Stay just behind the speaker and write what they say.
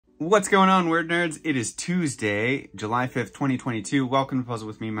What's going on, word nerds? It is Tuesday, July 5th, 2022. Welcome to Puzzle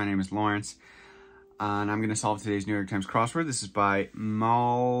With Me. My name is Lawrence, and I'm going to solve today's New York Times crossword. This is by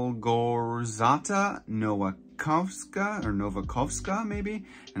Malgorzata Novakovska, maybe,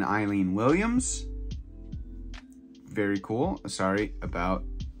 and Eileen Williams. Very cool. Sorry about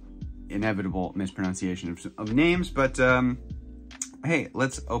inevitable mispronunciation of names, but hey,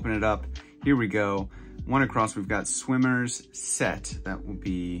 let's open it up. Here we go. One across, we've got swimmer's set. That will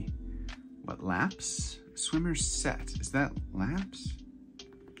be, what, laps? Swimmer's set. Is that laps?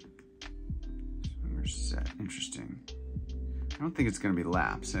 Swimmer's set. Interesting. I don't think it's going to be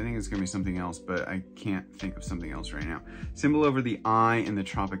laps. I think it's going to be something else, but I can't think of something else right now. Symbol over the I in the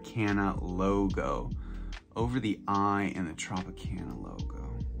Tropicana logo. Over the I in the Tropicana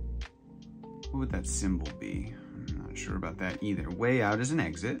logo. What would that symbol be? I'm not sure about that either. Way out is an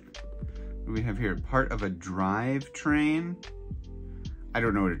exit. What do we have here? Part of a drivetrain. I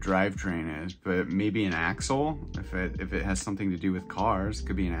don't know what a drivetrain is, but maybe an axle. If it has something to do with cars, it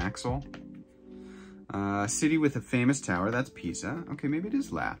could be an axle. City with a famous tower. That's Pisa. Okay, maybe it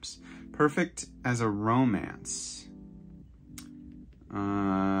is laps. Perfect as a romance.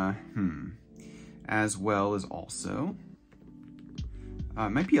 As well as also.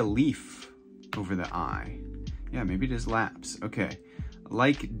 It might be a leaf over the I. Yeah, maybe it is laps. Okay.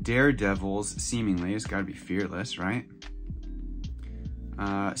 Like daredevils, seemingly, it's gotta be fearless, right?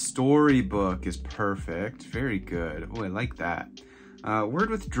 Storybook is perfect. Very good. Oh, I like that. Word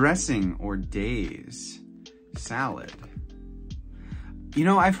with dressing or days. Salad. You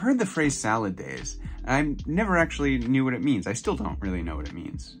know, I've heard the phrase salad days, and I never actually knew what it means. I still don't really know what it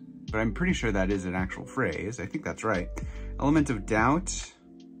means, but I'm pretty sure that is an actual phrase. I think that's right. Element of doubt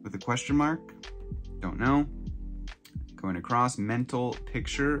with a question mark. Don't know. Going across, mental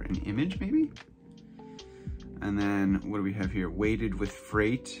picture and image, maybe? And then, what do we have here? Weighted with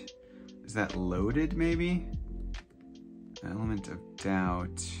freight. Is that loaded, maybe? Element of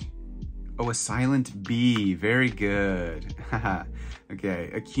doubt. Oh, a silent B. Very good. Okay,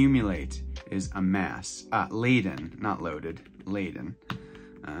 accumulate is amass. Laden, not loaded. Laden.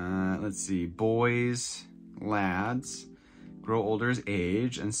 Let's see. Boys, lads. Grow older is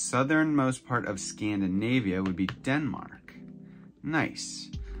age, and southernmost part of Scandinavia would be Denmark. Nice.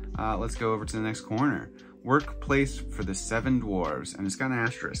 Let's go over to the next corner. Workplace for the 7 dwarves, and it's got an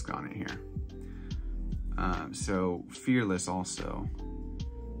asterisk on it here. So fearless also.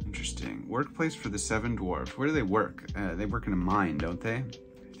 Interesting. Workplace for the 7 dwarves. Where do they work? They work in a mine, don't they? I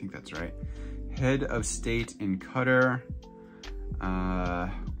think that's right. Head of state in Qatar.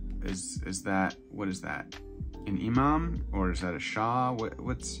 Is that, what is that? An imam, or is that a shah? I'm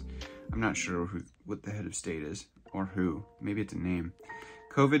not sure what the head of state is, or who. Maybe it's a name.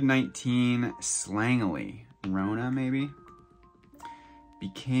 COVID-19 slangily. Rona, maybe?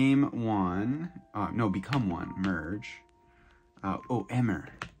 Become one. Merge. Emmer.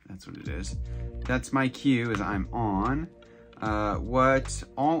 That's what it is. That's my cue, as I'm on. What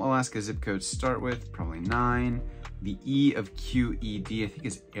all Alaska zip codes start with? Probably 9. The E of QED, I think,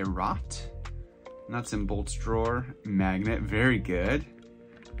 is erot. Nuts and bolts drawer, magnet, very good.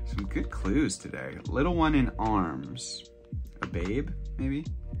 Some good clues today. Little one in arms, a babe, maybe?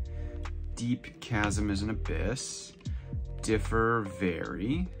 Deep chasm is an abyss. Differ,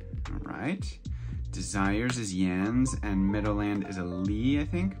 very, all right. Desires is yens, and meadowland is a lee, I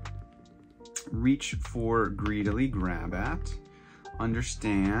think. Reach for greedily, grab at.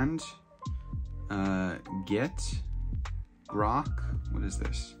 Understand, get, grok, what is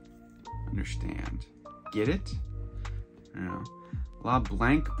this? Understand. Get it? I don't know. La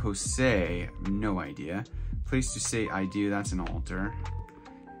blanc pose, no idea. Place to say I do, that's an altar.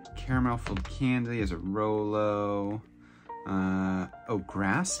 Caramel filled candy is a Rolo.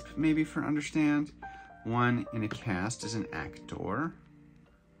 Grasp, maybe, for understand. One in a cast is an actor.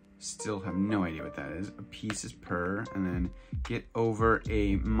 Still have no idea what that is. A piece is per, and then get over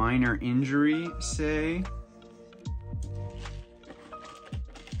a minor injury, say.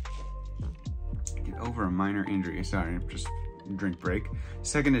 Over a minor injury. Sorry, just drink break.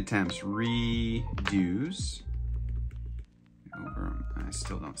 Second attempts, redos. I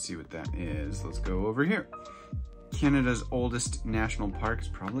still don't see what that is. Let's go over here. Canada's oldest national park is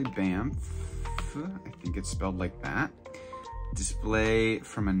probably Banff. I think it's spelled like that. Display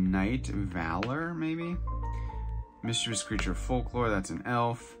from a knight, valor, maybe. Mischievous creature folklore, that's an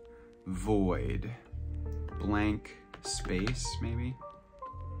elf. Void. Blank space, maybe.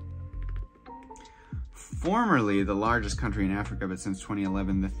 Formerly the largest country in Africa, but since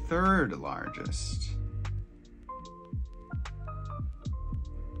 2011, the 3rd largest.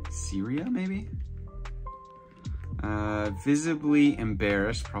 Syria, maybe? Visibly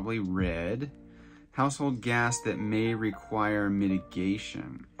embarrassed, probably red. Household gas that may require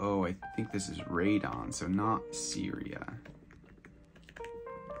mitigation. Oh, I think this is radon, so not Syria.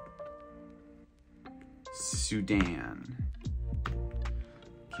 Sudan.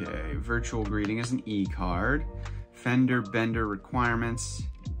 Okay, virtual greeting is an E-card. Fender bender requirements.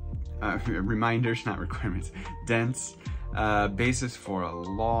 Reminders, not requirements. Dense. Basis for a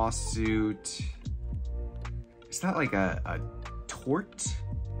lawsuit. Is that like a tort?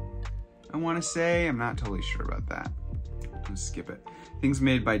 I want to say. I'm not totally sure about that. Let's skip it. Things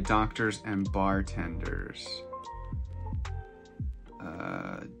made by doctors and bartenders.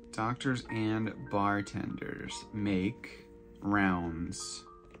 Doctors and bartenders make rounds.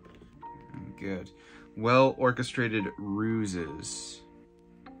 Good. Well orchestrated ruses.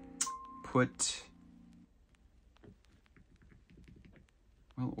 Well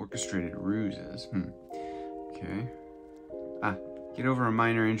orchestrated ruses. Okay. Get over a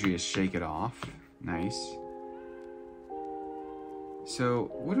minor injury is shake it off. Nice.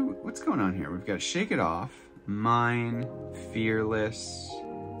 So what's going on here? We've got shake it off, mine, fearless.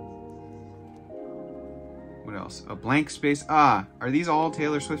 What else? A blank space. Are these all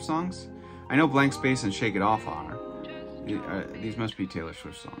Taylor Swift songs? I know Blank Space and Shake It Off are. These must be Taylor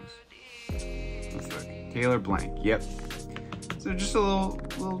Swift songs. Let's look. Taylor blank. Yep. So just a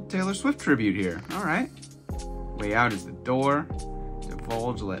little Taylor Swift tribute here. All right. Way out is the door.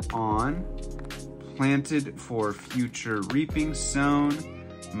 Divulge, let on. Planted for future reaping, sown.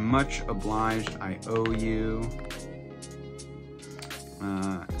 Much obliged, I owe you.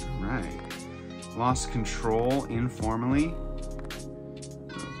 All right. Lost control informally.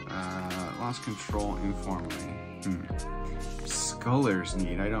 Lost control informally. Sculler's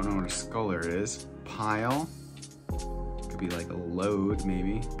need. I don't know what a sculler is. Pile. Could be like a load,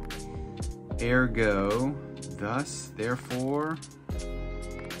 maybe. Ergo. Thus. Therefore.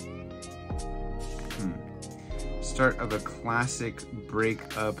 Start of a classic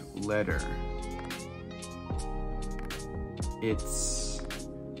breakup letter. It's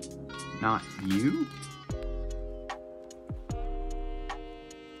not you?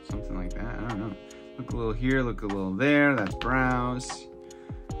 Something like that. I don't know. Look a little here, look a little there. That's browse.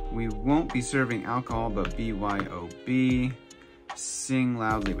 We won't be serving alcohol, but BYOB. Sing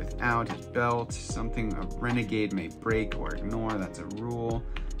loudly without his belt. Something a renegade may break or ignore. That's a rule.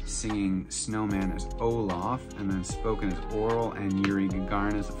 Singing Snowman as Olaf, and then spoken as oral, and Yuri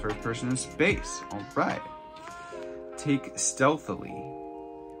Gagarin as the first person in space. All right. Take stealthily,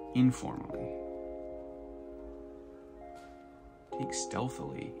 informally. Take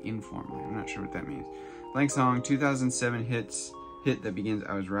stealthily, informally. I'm not sure what that means. Blank song, 2007 hit that begins,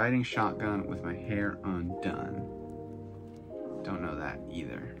 I was riding shotgun with my hair undone. Don't know that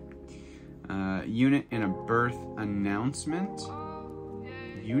either. Unit in a birth announcement.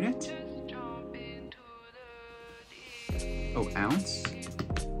 Unit? Oh, ounce?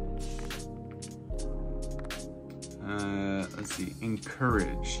 Let's see.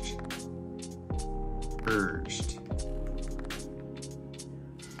 Encouraged. Urged.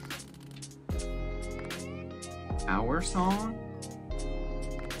 Hour song?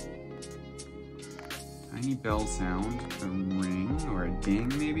 Tiny bell sound. A ring or a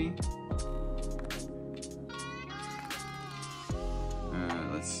ding, maybe?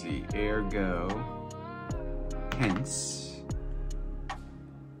 Let's see. Ergo. Hence.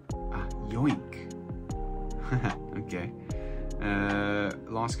 Yoink. Okay.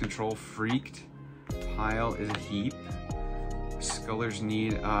 Lost control. Freaked. Pile is a heap. Sculler's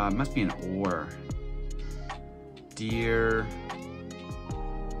need. Must be an ore. Dear.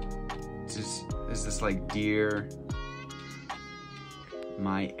 Is this like Dear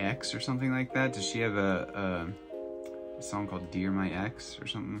My Ex or something like that? Does she have a song called Dear My Ex or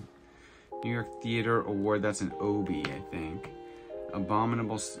something? New York Theater Award, that's an Obie, I think.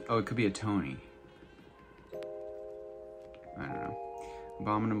 Abominable, oh, it could be a Tony. I don't know.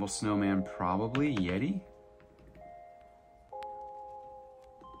 Abominable Snowman, probably. Yeti?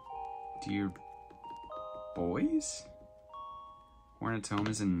 Dear Boys? Hornet's Home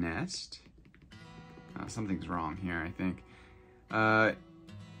is a nest? Something's wrong here, I think.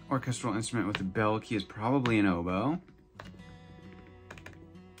 Orchestral instrument with a bell key is probably an oboe.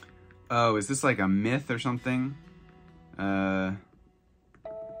 Oh, is this like a myth or something?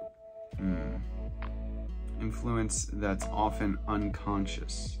 Influence that's often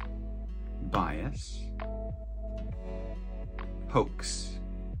unconscious. Bias. Hoax.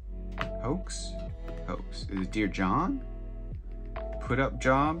 Hoax? Hoax. Is it Dear John? Put up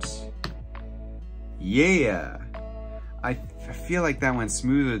jobs? Yeah! I feel like that went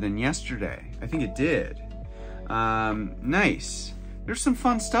smoother than yesterday. I think it did. Nice. There's some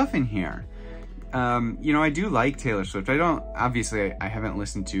fun stuff in here. You know, I do like Taylor Swift. Obviously I haven't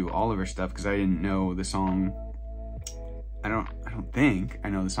listened to all of her stuff because I didn't know the song. I don't think I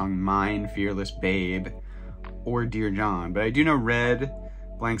know the song Mine, Fearless Babe, or Dear John, but I do know Red,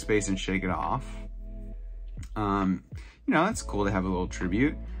 Blank Space, and Shake It Off. You know, it's cool to have a little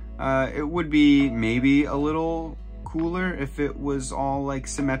tribute. It would be maybe a little cooler if it was all like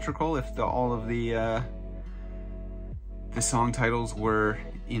symmetrical, if all of the song titles were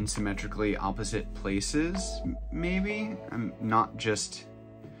in symmetrically opposite places, maybe. I'm not just,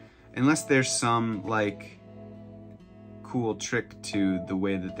 unless there's some like cool trick to the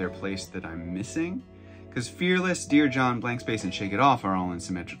way that they're placed that I'm missing. Because Fearless, Dear John, Blank Space, and Shake It Off are all in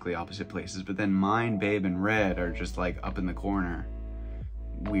symmetrically opposite places, but then Mine, Babe, and Red are just like up in the corner,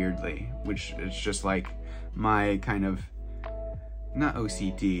 weirdly, which is just like my kind of, not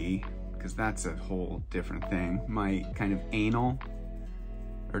OCD, because that's a whole different thing, my kind of anal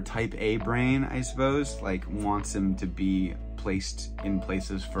or type A brain, I suppose, like wants them to be placed in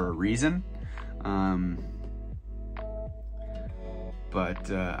places for a reason. But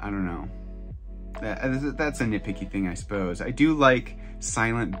I don't know. That's a nitpicky thing, I suppose. I do like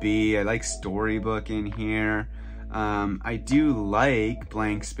Silent B. I like Storybook in here. I do like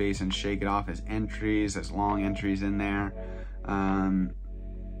Blank Space and Shake It Off as entries, as long entries in there.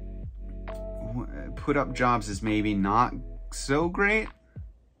 Put Up Jobs is maybe not so great,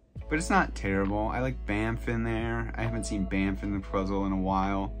 but it's not terrible. I like Bamf in there. I haven't seen Bamf in the puzzle in a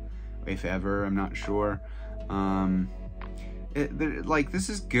while, if ever, I'm not sure. Like, this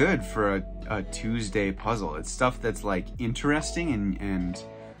is good for a Tuesday puzzle. It's stuff that's like interesting and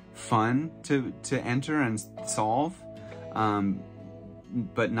fun to enter and solve,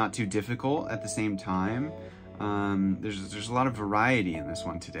 but not too difficult at the same time. There's a lot of variety in this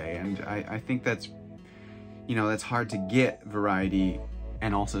one today, and I think that's, you know, that's hard to get variety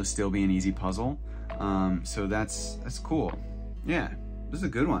and also still be an easy puzzle. So that's cool. Yeah, this is a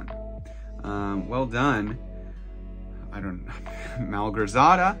good one. Well done.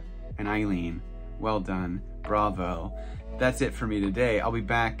 Malgrazada and Eileen. Well done. Bravo. That's it for me today. I'll be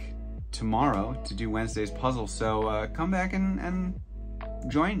back tomorrow to do Wednesday's puzzle, so come back and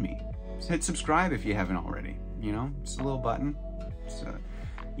join me. Just hit subscribe if you haven't already. You know, just a little button. It's an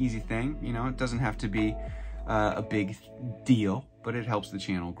easy thing. You know, it doesn't have to be a big deal, but it helps the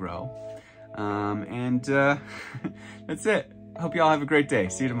channel grow. That's it. Hope you all have a great day.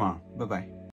 See you tomorrow. Bye-bye.